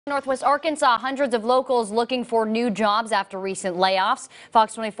Northwest Arkansas, hundreds of locals looking for new jobs after recent layoffs.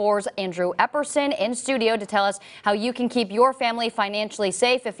 Fox 24's Andrew Epperson in studio to tell us how you can keep your family financially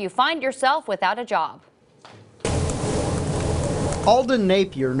safe if you find yourself without a job. Alden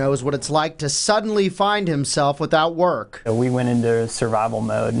Napier knows what it's like to suddenly find himself without work. We went into survival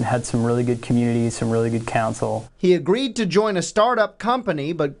mode and had some really good communities, some really good counsel. He agreed to join a startup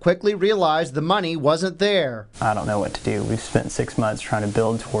company, but quickly realized the money wasn't there. I don't know what to do. We've spent 6 months trying to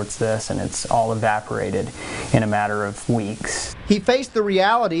build towards this, and it's all evaporated in a matter of weeks. He faced the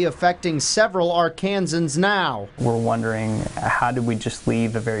reality affecting several Arkansans now. We're wondering, how did we just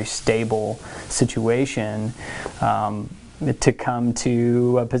leave a very stable situation to come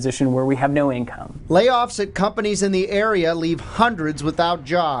to a position where we have no income? Layoffs at companies in the area leave hundreds without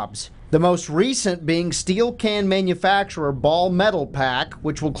jobs. The most recent being steel can manufacturer Ball Metal Pack,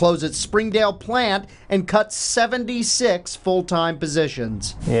 which will close its Springdale plant and cut 76 full-time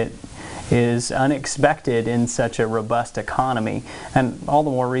positions. It is unexpected in such a robust economy, and all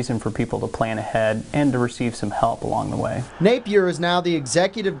the more reason for people to plan ahead and to receive some help along the way. Napier is now the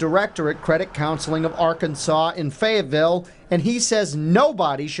executive director at Credit Counseling of Arkansas in Fayetteville, and he says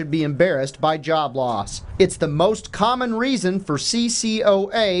nobody should be embarrassed by job loss. It's the most common reason for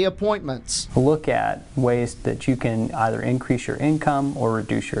CCOA appointments. Look at ways that you can either increase your income or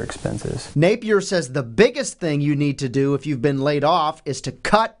reduce your expenses. Napier says the biggest thing you need to do if you've been laid off is to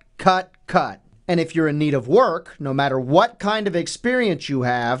cut. And if you're in need of work, no matter what kind of experience you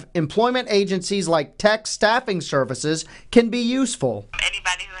have, employment agencies like Tech Staffing Services can be useful.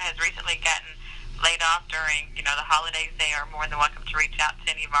 Anybody who has recently gotten laid off during, the holidays, they are more than welcome to reach out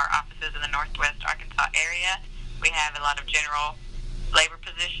to any of our offices in the Northwest Arkansas area. We have a lot of general labor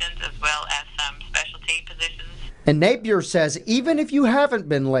positions as well as some specialty positions. And Napier says even if you haven't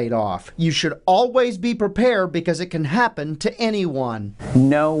been laid off, you should always be prepared because it can happen to anyone.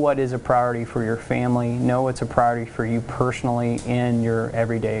 Know what is a priority for your family, know what's a priority for you personally in your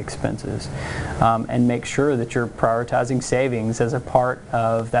everyday expenses, and make sure that you're prioritizing savings as a part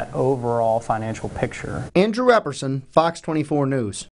of that overall financial picture. Andrew Epperson, Fox 24 News.